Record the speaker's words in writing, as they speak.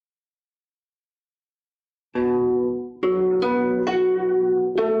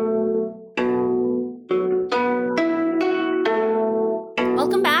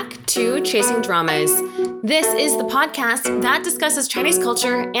Chasing Dramas. This is the podcast that discusses Chinese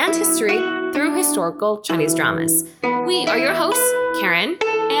culture and history through historical Chinese dramas. We are your hosts, Karen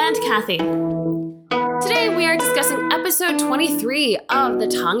and Kathy. Today we are discussing episode 23 of the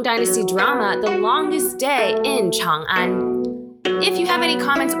Tang Dynasty drama, The Longest Day in Chang An. If you have any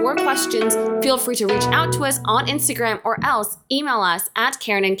comments or questions, feel free to reach out to us on Instagram or else email us at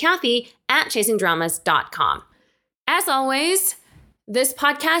karenandkathy@chasingdramas.com. As always, this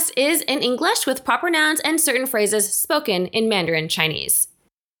podcast is in English with proper nouns and certain phrases spoken in Mandarin Chinese.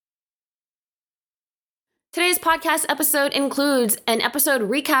 Today's podcast episode includes an episode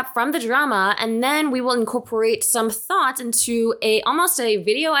recap from the drama, and then we will incorporate some thoughts into almost a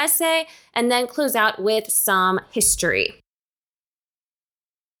video essay, and then close out with some history.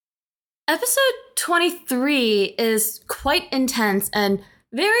 Episode 23 is quite intense and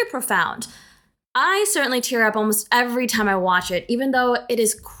very profound. I certainly tear up almost every time I watch it, even though it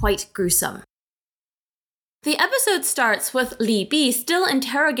is quite gruesome. The episode starts with Li Bi still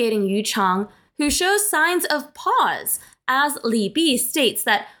interrogating Yu Chang, who shows signs of pause, as Li Bi states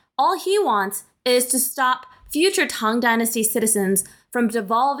that all he wants is to stop future Tang Dynasty citizens from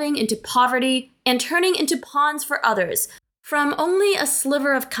devolving into poverty and turning into pawns for others, from only a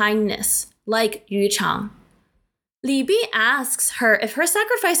sliver of kindness, like Yu Chang. Li Bi asks her if her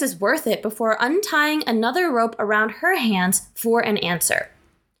sacrifice is worth it before untying another rope around her hands for an answer.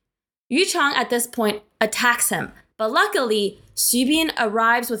 Yu Chang at this point attacks him, but luckily, Xu Bin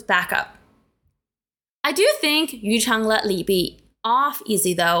arrives with backup. I do think Yu Chang let Li Bi off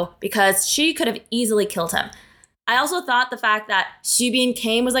easy though, because she could have easily killed him. I also thought the fact that Xu Bin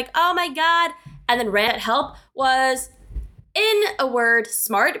came was like, oh my god, and then ran at help was, in a word,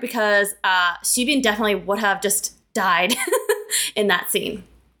 smart, because Xu Bin definitely would have just died in that scene.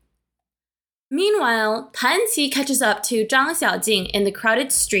 Meanwhile, Tan Qi catches up to Zhang Xiaojing in the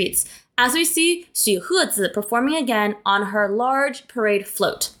crowded streets as we see Xu Hezi performing again on her large parade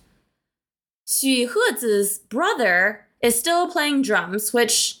float. Xu Hezi's brother is still playing drums,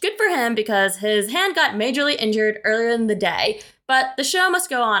 which good for him because his hand got majorly injured earlier in the day, but the show must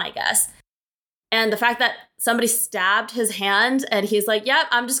go on, I guess. And the fact that somebody stabbed his hand and he's like, yep,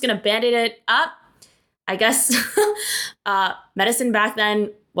 I'm just gonna band-aid it up. I guess medicine back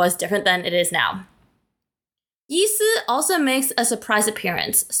then was different than it is now. Yi Si also makes a surprise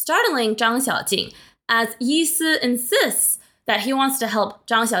appearance, startling Zhang Xiaojing, as Yi Si insists that he wants to help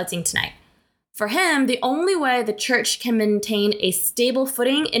Zhang Xiaojing tonight. For him, the only way the church can maintain a stable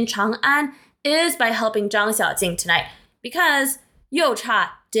footing in Chang An is by helping Zhang Xiaojing tonight, because Yu Chang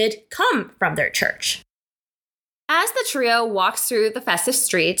did come from their church. As the trio walks through the festive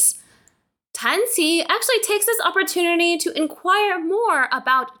streets, Tan Qi actually takes this opportunity to inquire more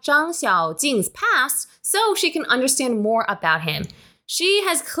about Zhang Xiaojing's past so she can understand more about him. She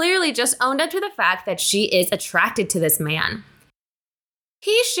has clearly just owned up to the fact that she is attracted to this man.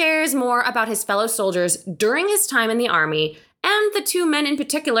 He shares more about his fellow soldiers during his time in the army and the two men in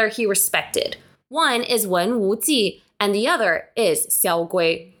particular he respected. One is Wen Wuji and the other is Xiao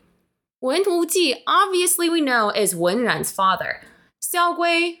Gui. Wen Wuji obviously we know is Wen Ran's father. Xiao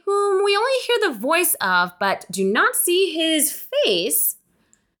Gui, whom we only hear the voice of but do not see his face,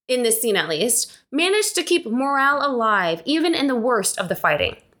 in this scene at least, managed to keep morale alive even in the worst of the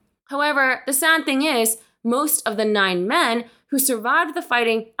fighting. However, the sad thing is, most of the 9 men who survived the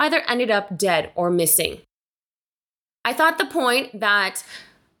fighting either ended up dead or missing. I thought the point that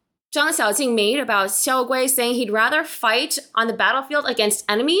Zhang Xiaojing made about Xiao Gui saying he'd rather fight on the battlefield against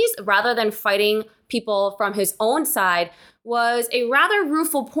enemies rather than fighting people from his own side was a rather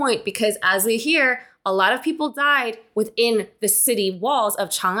rueful point because, as we hear, a lot of people died within the city walls of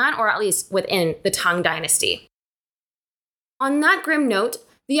Chang'an, or at least within the Tang Dynasty. On that grim note,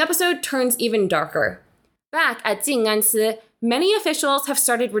 the episode turns even darker. Back at Jing An Si, many officials have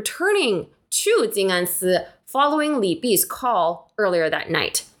started returning to Jing An Si following Li Bi's call earlier that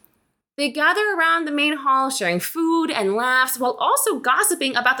night. They gather around the main hall sharing food and laughs while also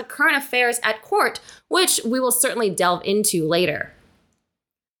gossiping about the current affairs at court, which we will certainly delve into later.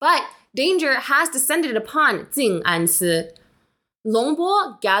 But danger has descended upon Jing An Si. Long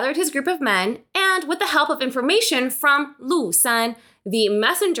Bo gathered his group of men and, with the help of information from Lu San, the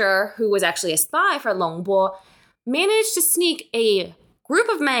messenger who was actually a spy for Long Bo, managed to sneak a group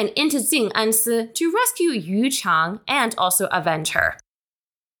of men into Jing An Si to rescue Yu Chang and also avenge her.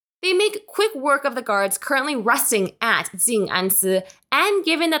 They make quick work of the guards currently resting at Jing An Si, and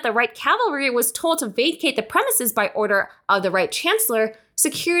given that the right cavalry was told to vacate the premises by order of the right chancellor,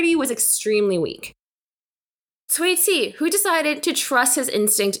 security was extremely weak. Cui Qi, who decided to trust his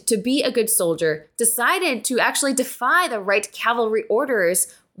instinct to be a good soldier, decided to actually defy the right cavalry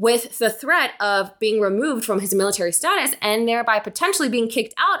orders with the threat of being removed from his military status and thereby potentially being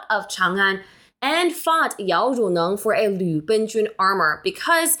kicked out of Chang An, and fought Yao Runeng for a Lü Benjun armor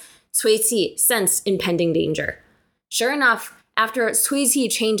because Cui Qi sensed impending danger. Sure enough, after Cui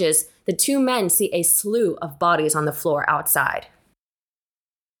Qi changes, the two men see a slew of bodies on the floor outside.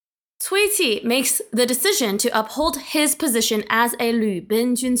 Cui Qi makes the decision to uphold his position as a Lü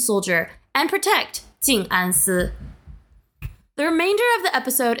Benjun soldier and protect Jing An Si. The remainder of the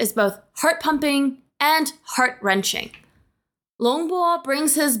episode is both heart-pumping and heart-wrenching. Long Bo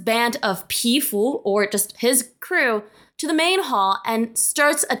brings his band of Pifu, or just his crew, to the main hall and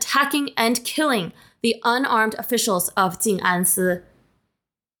starts attacking and killing the unarmed officials of Jing An Si.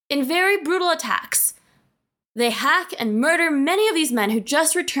 In very brutal attacks, they hack and murder many of these men who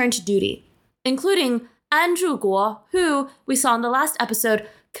just returned to duty, including An Zhuguo, who we saw in the last episode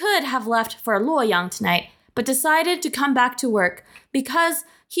could have left for Luoyang tonight, but decided to come back to work because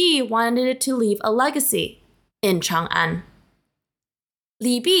he wanted to leave a legacy in Chang An.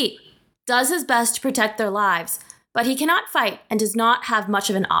 Li Bi does his best to protect their lives, but he cannot fight and does not have much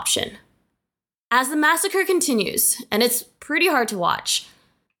of an option. As the massacre continues, and it's pretty hard to watch,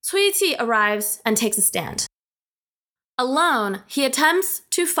 Cui Qi arrives and takes a stand. Alone, he attempts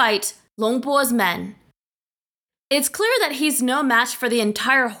to fight Long Bo's men. It's clear that he's no match for the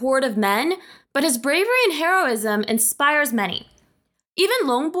entire horde of men, but his bravery and heroism inspires many. Even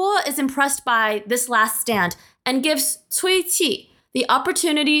Long Bo is impressed by this last stand and gives Cui Qi the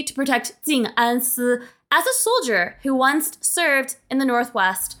opportunity to protect Jing An Si as a soldier who once served in the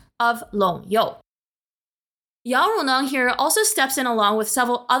northwest of Longyou. Yao Runeng here also steps in along with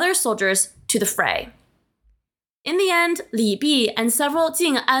several other soldiers to the fray. In the end, Li Bi and several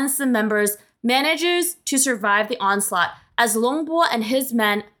Jing An Si members manages to survive the onslaught as Long Bo and his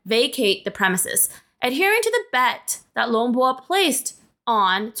men vacate the premises, adhering to the bet that Long Bo placed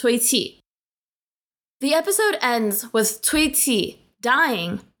on Cui Qi. The episode ends with Cui Qi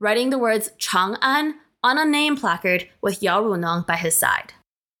dying, writing the words Chang An on a name placard with Yao Runeng by his side.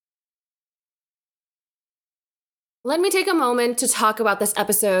 Let me take a moment to talk about this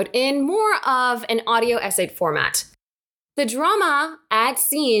episode in more of an audio essay format. The drama adds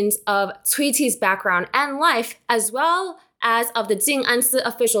scenes of Cui Qi's background and life, as well as of the Jing An Si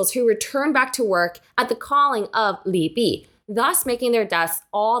officials who return back to work at the calling of Li Bi, thus making their deaths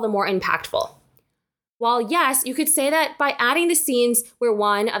all the more impactful. While yes, you could say that by adding the scenes where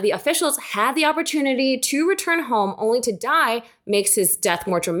one of the officials had the opportunity to return home only to die makes his death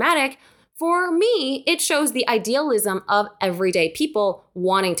more dramatic, for me, it shows the idealism of everyday people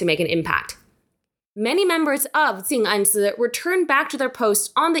wanting to make an impact. Many members of Jing An Si returned back to their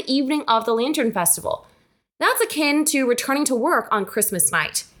posts on the evening of the Lantern Festival. That's akin to returning to work on Christmas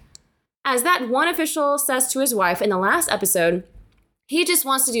night. As that one official says to his wife in the last episode, he just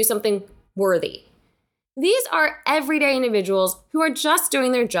wants to do something worthy. These are everyday individuals who are just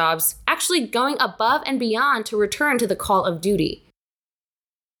doing their jobs, actually going above and beyond to return to the call of duty.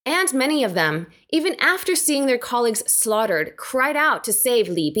 And many of them, even after seeing their colleagues slaughtered, cried out to save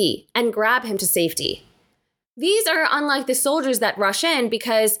Li Bi and grab him to safety. These are unlike the soldiers that rush in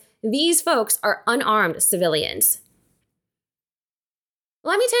because these folks are unarmed civilians.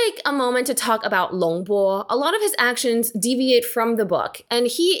 Let me take a moment to talk about Long Bo. A lot of his actions deviate from the book, and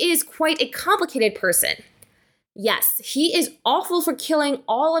he is quite a complicated person. Yes, he is awful for killing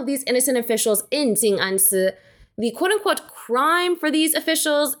all of these innocent officials in Jing An Si. The quote-unquote crime for these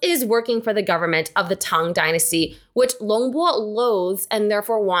officials is working for the government of the Tang dynasty, which Long Bo loathes and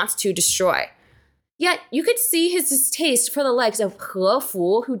therefore wants to destroy. Yet, you could see his distaste for the likes of He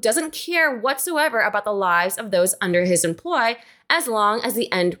Fu, who doesn't care whatsoever about the lives of those under his employ, as long as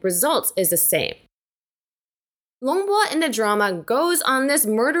the end result is the same. Long Bo in the drama goes on this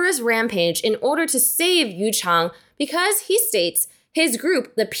murderous rampage in order to save Yu Chang because he states his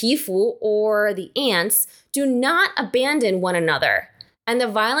group, the Pifu, or the ants, do not abandon one another. And the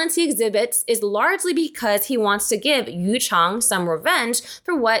violence he exhibits is largely because he wants to give Yu Chang some revenge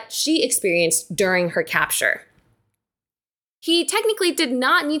for what she experienced during her capture. He technically did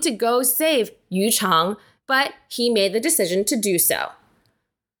not need to go save Yu Chang, but he made the decision to do so.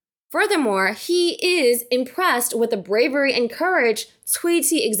 Furthermore, he is impressed with the bravery and courage Cui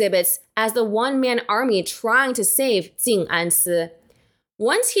Qi exhibits as the one-man army trying to save Jing An Si.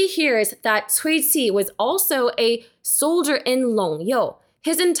 Once he hears that Cui Qi was also a soldier in Longyou,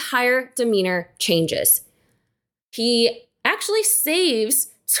 his entire demeanor changes. He actually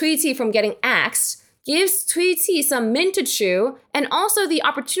saves Cui Qi from getting axed, gives Cui Qi some mint to chew, and also the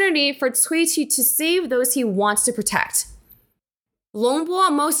opportunity for Cui Qi to save those he wants to protect. Long Bo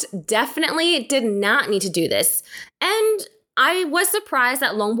most definitely did not need to do this, and I was surprised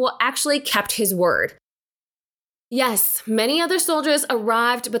that Longbo actually kept his word. Yes, many other soldiers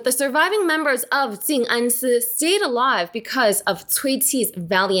arrived, but the surviving members of Jing An Si stayed alive because of Cui Qi's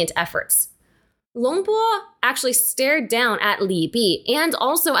valiant efforts. Longbo actually stared down at Li Bi and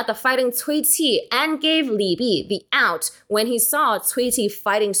also at the fighting Cui Qi and gave Li Bi the out when he saw Cui Qi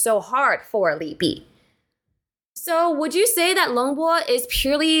fighting so hard for Li Bi. So would you say that Longbo is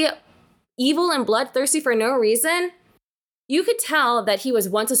purely evil and bloodthirsty for no reason? You could tell that he was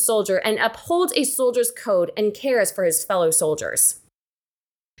once a soldier and upholds a soldier's code and cares for his fellow soldiers.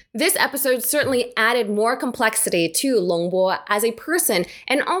 This episode certainly added more complexity to Longbo as a person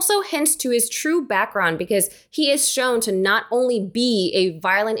and also hints to his true background because he is shown to not only be a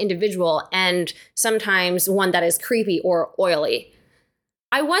violent individual and sometimes one that is creepy or oily.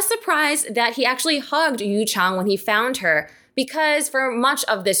 I was surprised that he actually hugged Yu Chang when he found her because for much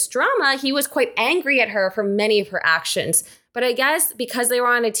of this drama, he was quite angry at her for many of her actions. But I guess because they were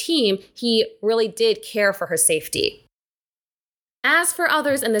on a team, he really did care for her safety. As for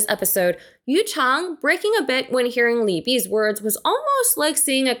others in this episode, Yu Chang, breaking a bit when hearing Li Bi's words, was almost like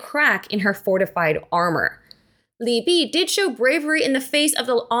seeing a crack in her fortified armor. Li Bi did show bravery in the face of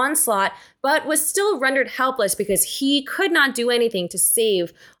the onslaught, but was still rendered helpless because he could not do anything to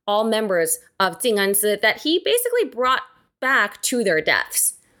save all members of Jing An Si that he basically brought back to their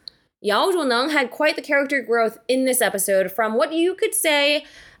deaths. Yao Zhoneng had quite the character growth in this episode from what you could say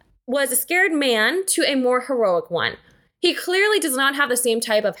was a scared man to a more heroic one. He clearly does not have the same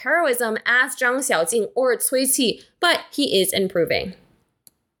type of heroism as Zhang Xiaojing or Cui Qi, but he is improving.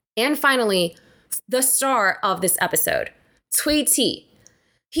 And finally, the star of this episode, Cui Qi.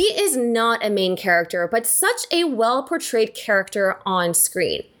 He is not a main character, but such a well-portrayed character on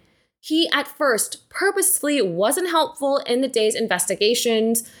screen. He, at first, purposefully wasn't helpful in the day's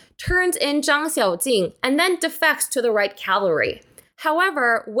investigations, turns in Zhang Xiaojing, and then defects to the right cavalry.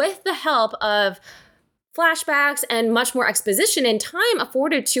 However, with the help of flashbacks and much more exposition and time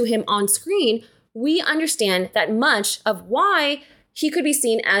afforded to him on screen, we understand that much of why he could be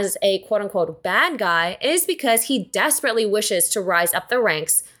seen as a quote-unquote bad guy is because he desperately wishes to rise up the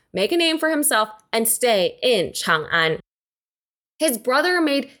ranks, make a name for himself, and stay in Chang An. His brother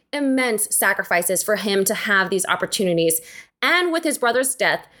made immense sacrifices for him to have these opportunities, and with his brother's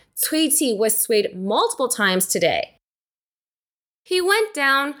death, Cui Qi was swayed multiple times today. He went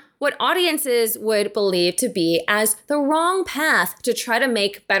down what audiences would believe to be as the wrong path to try to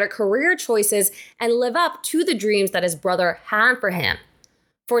make better career choices and live up to the dreams that his brother had for him.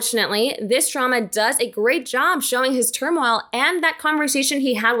 Fortunately, this drama does a great job showing his turmoil and that conversation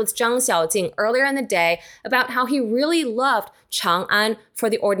he had with Zhang Xiaojing earlier in the day about how he really loved Chang An for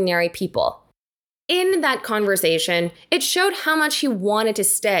the ordinary people. In that conversation, it showed how much he wanted to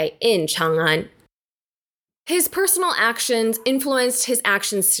stay in Chang An. His personal actions influenced his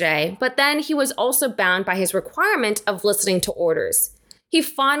actions today, but then he was also bound by his requirement of listening to orders. He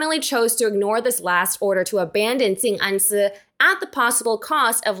finally chose to ignore this last order to abandon Jing An Si at the possible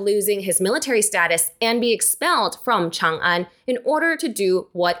cost of losing his military status and be expelled from Chang An in order to do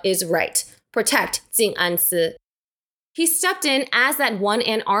what is right, protect Jing An Si. He stepped in as that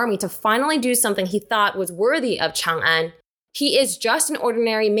one-man army to finally do something he thought was worthy of Chang An. He is just an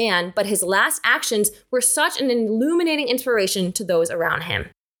ordinary man, but his last actions were such an illuminating inspiration to those around him.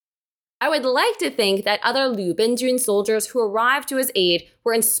 I would like to think that other Liu Binjun soldiers who arrived to his aid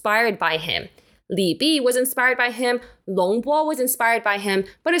were inspired by him. Li Bi was inspired by him, Longbo was inspired by him,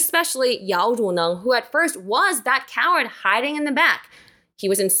 but especially Yao Zhoneng, who at first was that coward hiding in the back. He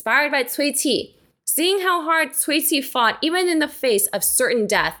was inspired by Cui Qi. Seeing how hard Cui Qi fought even in the face of certain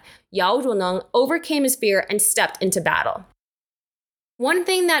death, Yao Zhoneng overcame his fear and stepped into battle. One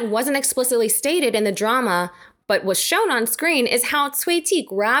thing that wasn't explicitly stated in the drama, but was shown on screen, is how Cui Qi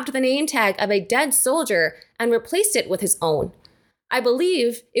grabbed the name tag of a dead soldier and replaced it with his own. I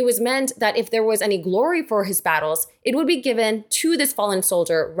believe it was meant that if there was any glory for his battles, it would be given to this fallen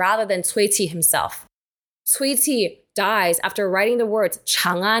soldier rather than Cui Qi himself. Cui Qi dies after writing the words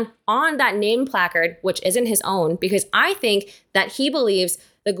Chang An on that name placard, which isn't his own, because I think that he believes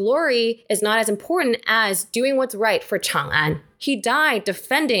the glory is not as important as doing what's right for Chang An. He died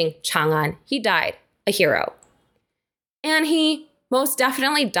defending Chang An. He died a hero. And he most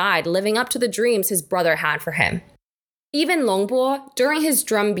definitely died living up to the dreams his brother had for him. Even Longbo, during his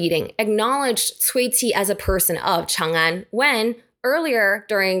drum beating, acknowledged Cui Qi as a person of Chang An when, earlier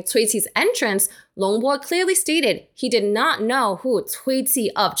during Cui Qi's entrance, Longbo clearly stated he did not know who Cui Qi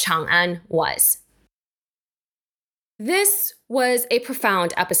of Chang An was. This was a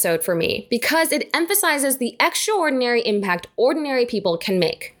profound episode for me because it emphasizes the extraordinary impact ordinary people can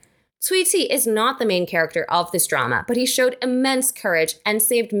make. Cui Qi is not the main character of this drama, but he showed immense courage and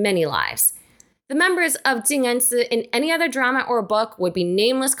saved many lives. The members of Jing An Si in any other drama or book would be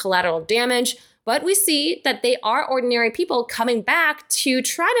nameless collateral damage, but we see that they are ordinary people coming back to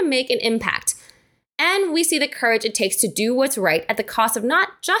try to make an impact. And we see the courage it takes to do what's right at the cost of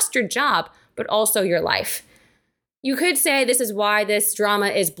not just your job, but also your life. You could say this is why this drama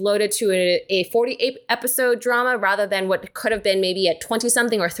is bloated to a 48-episode drama rather than what could have been maybe a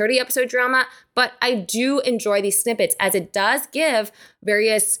 20-something or 30-episode drama, but I do enjoy these snippets as it does give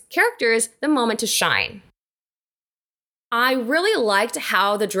various characters the moment to shine. I really liked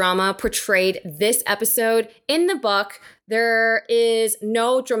how the drama portrayed this episode. In the book, there is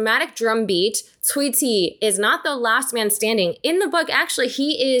no dramatic drum beat. Cui Qi is not the last man standing. In the book, actually,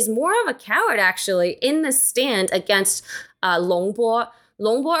 he is more of a coward, actually, in the stand against Long Bo.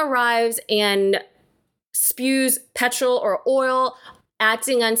 Long Bo arrives and spews petrol or oil at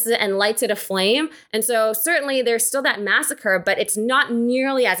Jing An Si and lights it aflame. And so certainly there's still that massacre, but it's not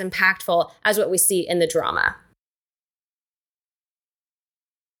nearly as impactful as what we see in the drama.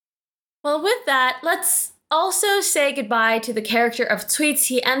 Well, with that, let's also say goodbye to the character of Cui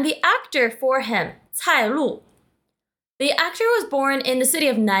Qi and the actor for him, Cai Lu. The actor was born in the city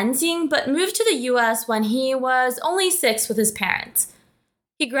of Nanjing, but moved to the US when he was only 6 with his parents.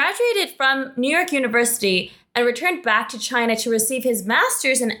 He graduated from New York University and returned back to China to receive his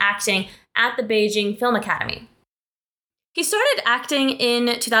master's in acting at the Beijing Film Academy. He started acting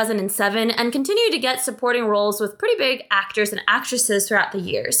in 2007 and continued to get supporting roles with pretty big actors and actresses throughout the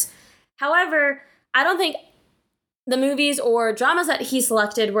years. However, I don't think the movies or dramas that he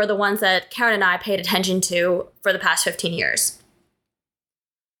selected were the ones that Karen and I paid attention to for the past 15 years.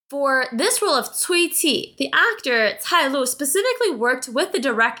 For this role of Cui Qi, the actor Cai Lu specifically worked with the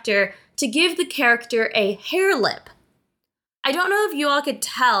director to give the character a hair lip. I don't know if you all could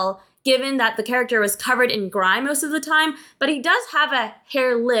tell, given that the character was covered in grime most of the time, but he does have a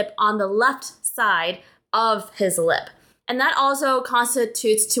hair lip on the left side of his lip. And that also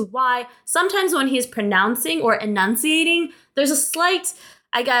constitutes to why sometimes when he's pronouncing or enunciating, there's a slight,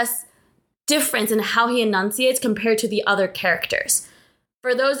 difference in how he enunciates compared to the other characters.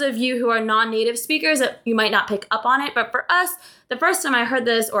 For those of you who are non-native speakers, you might not pick up on it, but for us, the first time I heard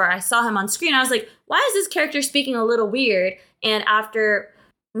this or I saw him on screen, I was like, why is this character speaking a little weird? And after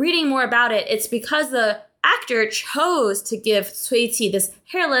reading more about it, it's because the actor chose to give Cui Qi this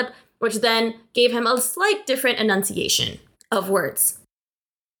hair lip, which then gave him a slight different enunciation of words.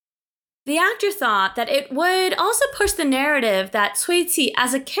 The actor thought that it would also push the narrative that Cui Qi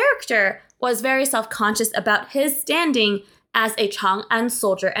as a character was very self-conscious about his standing as a Chang An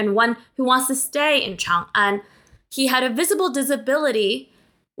soldier and one who wants to stay in Chang An. He had a visible disability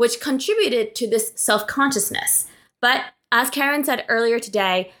which contributed to this self-consciousness. But as Karen said earlier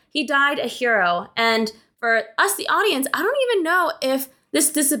today, he died a hero. And for us, the audience, I don't even know if this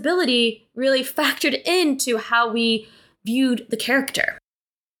disability really factored into how we viewed the character.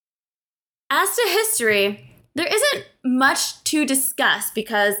 As to history, there isn't much to discuss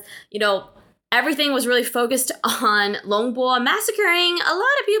because, everything was really focused on Long Bo massacring a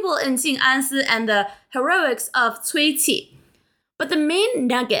lot of people in Jing An Si and the heroics of Cui Qi. But the main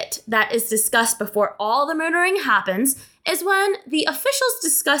nugget that is discussed before all the murdering happens is when the officials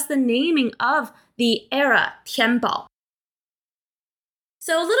discuss the naming of the era Tianbao.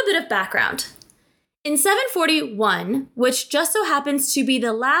 So a little bit of background. In 741, which just so happens to be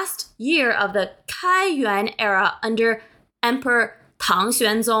the last year of the Kaiyuan era under Emperor Tang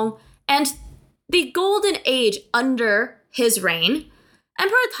Xuanzong and the Golden Age under his reign,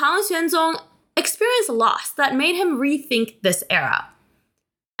 Emperor Tang Xuanzong experienced loss that made him rethink this era.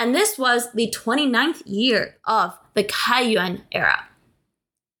 And this was the 29th year of the Kaiyuan era.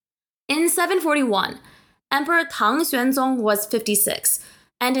 In 741, Emperor Tang Xuanzong was 56,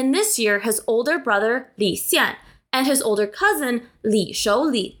 and in this year, his older brother Li Xian and his older cousin Li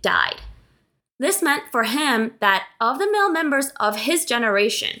Shouli died. This meant for him that of the male members of his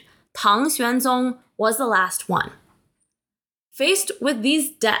generation, Tang Xuanzong was the last one. Faced with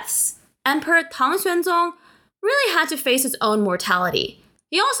these deaths, Emperor Tang Xuanzong really had to face his own mortality.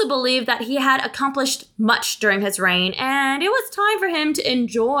 He also believed that he had accomplished much during his reign, and it was time for him to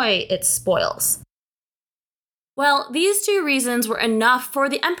enjoy its spoils. Well, these two reasons were enough for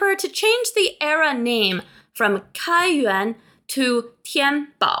the emperor to change the era name from Kaiyuan to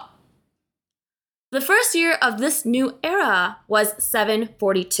Tianbao. The first year of this new era was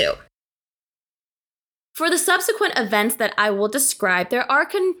 742. For the subsequent events that I will describe, there are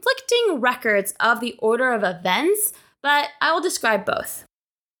conflicting records of the order of events, but I will describe both.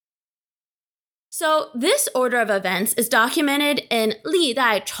 So this order of events is documented in 历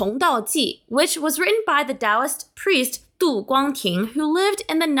代重道记, which was written by the Taoist priest Du Guangting, who lived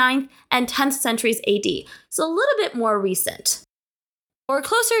in the 9th and 10th centuries AD, so a little bit more recent, or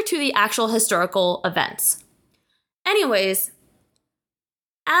closer to the actual historical events. Anyways,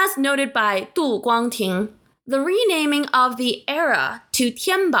 as noted by Du Guangting, the renaming of the era to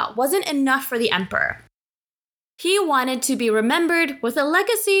Tianbao wasn't enough for the emperor. He wanted to be remembered with a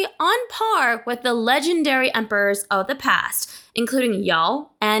legacy on par with the legendary emperors of the past, including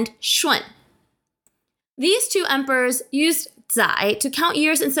Yao and Shun. These two emperors used zai to count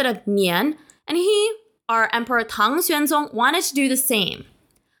years instead of nian, and he, our Emperor Tang Xuanzong, wanted to do the same.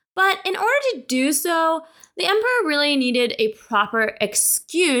 But in order to do so, the emperor really needed a proper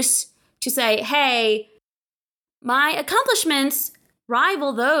excuse to say, hey, my accomplishments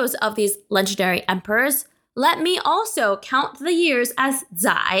rival those of these legendary emperors. Let me also count the years as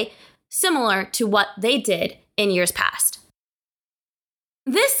zai, similar to what they did in years past.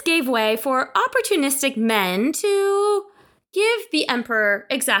 This gave way for opportunistic men to give the emperor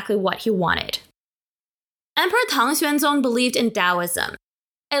exactly what he wanted. Emperor Tang Xuanzong believed in Taoism.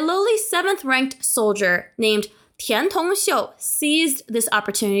 A lowly 7th-ranked soldier named Tian Tongxiu seized this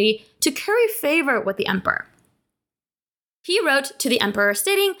opportunity to curry favor with the emperor. He wrote to the emperor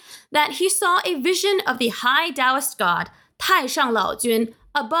stating that he saw a vision of the high Taoist god Taishang Laojun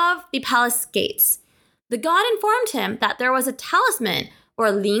above the palace gates. The god informed him that there was a talisman or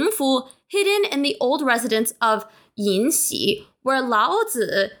lingfu hidden in the old residence of Yinxi, where Lao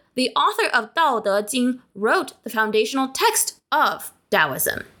Zi, the author of Dao De Jing, wrote the foundational text of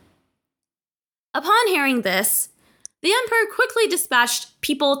Taoism. Upon hearing this, the emperor quickly dispatched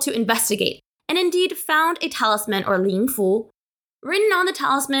people to investigate, and indeed found a talisman or lingfu. Written on the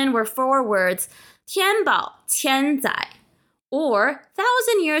talisman were 4 words, Tianbao Qianzai, or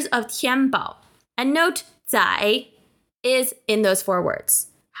 1,000 years of Tianbao. And note, zai is in those 4 words.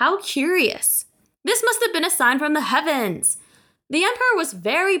 How curious. This must have been a sign from the heavens. The emperor was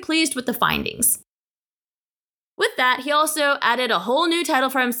very pleased with the findings. With that, he also added a whole new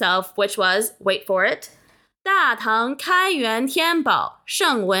title for himself, which was, wait for it, 大唐开元天宝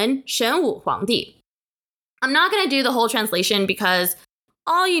圣文神武皇帝. I'm not going to do the whole translation because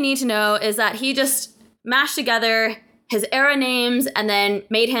all you need to know is that he just mashed together his era names and then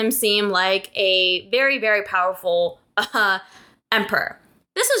made him seem like a very, very powerful emperor.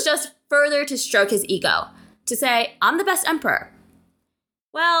 This was just further to stroke his ego, to say, I'm the best emperor.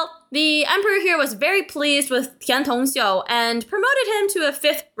 Well, the emperor here was very pleased with Tian Tongxiu and promoted him to a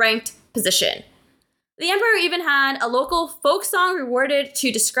 5th-ranked position. The emperor even had a local folk song rewarded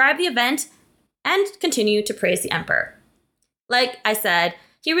to describe the event and continue to praise the emperor. Like I said,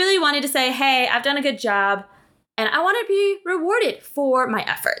 he really wanted to say, hey, I've done a good job, and I want to be rewarded for my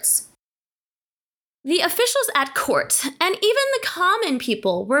efforts. The officials at court and even the common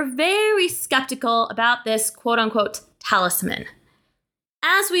people were very skeptical about this quote-unquote talisman.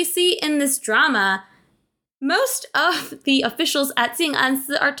 As we see in this drama, most of the officials at Jing An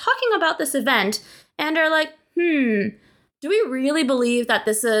Si are talking about this event and are like, do we really believe that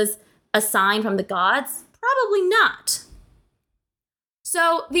this is a sign from the gods? Probably not.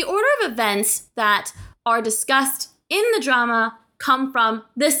 So the order of events that are discussed in the drama come from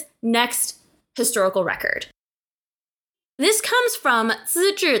this next historical record. This comes from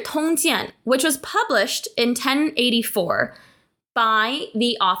资治通鉴, which was published in 1084 by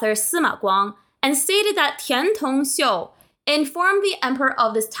the author Sima Guang and stated that Tian Tongxiu informed the emperor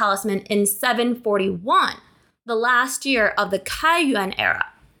of this talisman in 741, the last year of the Kaiyuan era.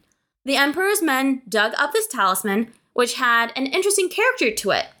 The emperor's men dug up this talisman, which had an interesting character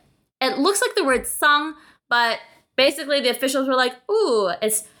to it. It looks like the word sang, but basically the officials were like, ooh,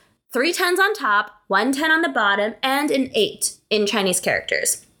 it's 3 10s on top, 1 10 on the bottom, and an 8 in Chinese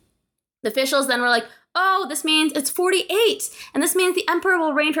characters. The officials then were like, oh, this means it's 48, and this means the emperor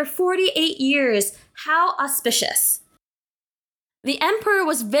will reign for 48 years. How auspicious. The emperor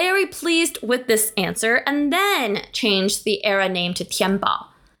was very pleased with this answer and then changed the era name to Tianbao.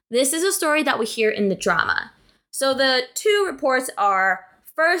 This is a story that we hear in the drama. So the 2 reports are,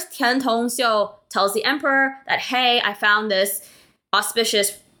 first, Tian Tongxiu tells the emperor that, hey, I found this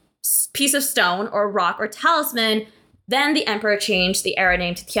auspicious piece of stone or rock or talisman. Then the emperor changed the era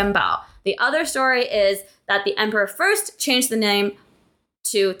name to Tianbao. The other story is that the emperor first changed the name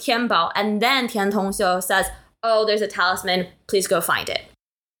to Tianbao, and then Tian Tongxiu says, oh, there's a talisman, please go find it.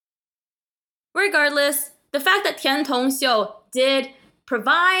 Regardless, the fact that Tian Tongxiu did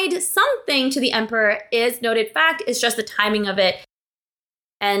provide something to the emperor is noted fact. It's just the timing of it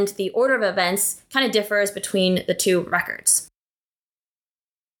and the order of events kind of differs between the 2 records.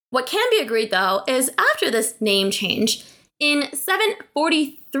 What can be agreed, though, is after this name change, in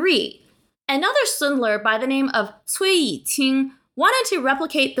 743, another swindler by the name of Cui Qi wanted to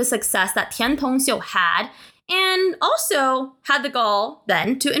replicate the success that Tian Tongxiu had, and also had the gall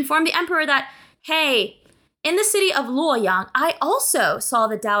then to inform the emperor that, hey, in the city of Luoyang, I also saw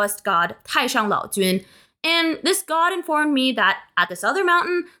the Taoist god Taishang Laojun, and this god informed me that at this other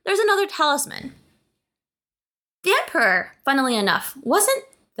mountain, there's another talisman. The emperor, funnily enough, wasn't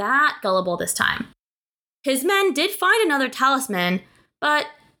that gullible this time. His men did find another talisman, but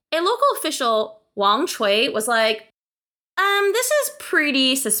a local official, Wang Cui, was like, this is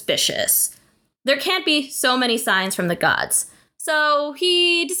pretty suspicious. There can't be so many signs from the gods. So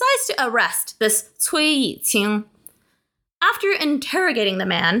he decides to arrest this Cui Qi. After interrogating the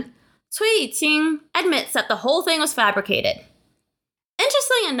man, Cui Qi admits that the whole thing was fabricated.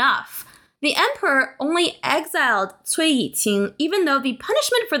 Interestingly enough, the emperor only exiled Cui Qi even though the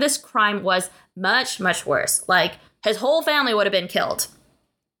punishment for this crime was much, much worse. Like, his whole family would have been killed.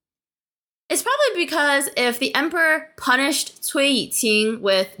 It's probably because if the emperor punished Cui Qi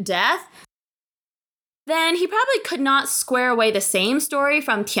with death, then he probably could not square away the same story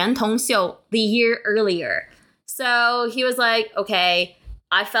from Tian Tongxiu the year earlier. So he was like, okay,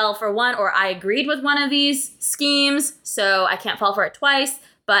 I fell for one, or I agreed with one of these schemes, so I can't fall for it twice,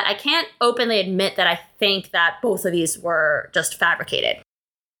 but I can't openly admit that I think that both of these were just fabricated.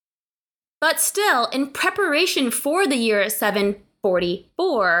 But still, in preparation for the year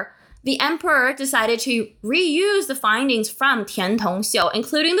 744, the emperor decided to reuse the findings from Tian Tongxiu,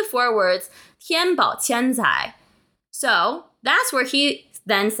 including the 4 words, Tian Bao Qian Zai. So that's where he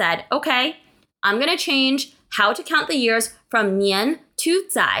then said, okay, I'm going to change how to count the years from Nian to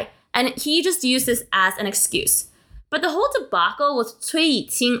Zai. And he just used this as an excuse. But the whole debacle with Cui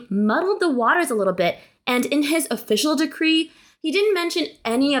Qi muddled the waters a little bit. And in his official decree, he didn't mention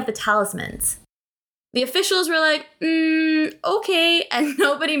any of the talismans. The officials were like, okay. And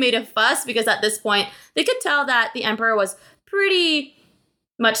nobody made a fuss because at this point, they could tell that the emperor was pretty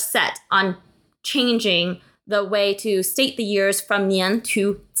much set on changing the way to state the years from Nian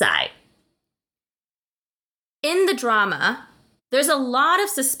to Zai. In the drama, there's a lot of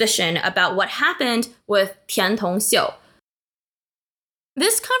suspicion about what happened with Tian Tongxiu.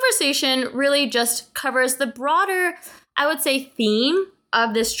 This conversation really just covers the broader, I would say, theme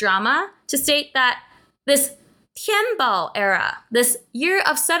of this drama to state that this Tianbao era, this year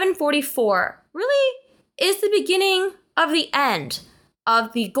of 744, really is the beginning of the end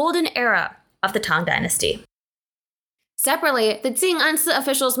of the golden era of the Tang Dynasty. Separately, the Jing An Si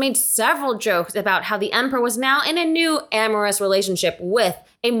officials made several jokes about how the emperor was now in a new amorous relationship with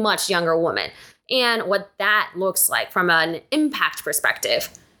a much younger woman, and what that looks like from an impact perspective.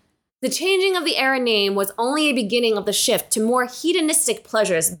 The changing of the era name was only a beginning of the shift to more hedonistic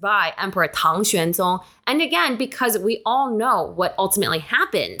pleasures by Emperor Tang Xuanzong, and again, because we all know what ultimately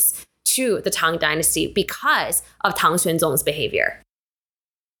happens to the Tang Dynasty because of Tang Xuanzong's behavior.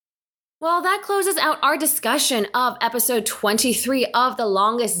 Well, that closes out our discussion of episode 23 of The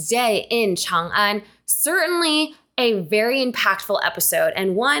Longest Day in Chang An. Certainly a very impactful episode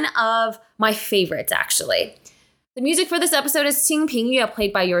and one of my favorites, actually. The music for this episode is Qing Ping Yue,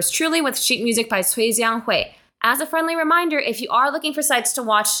 played by yours truly, with sheet music by Cui Jianghui. As a friendly reminder, if you are looking for sites to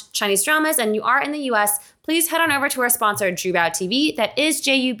watch Chinese dramas and you are in the US, please head on over to our sponsor, Jubao TV. That is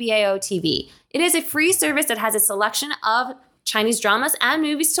Jubao TV. It is a free service that has a selection of Chinese dramas and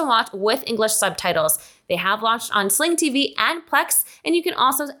movies to watch with English subtitles. They have launched on Sling TV and Plex, and you can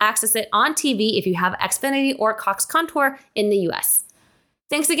also access it on TV if you have Xfinity or Cox Contour in the US.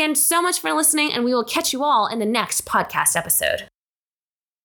 Thanks again so much for listening, and we will catch you all in the next podcast episode.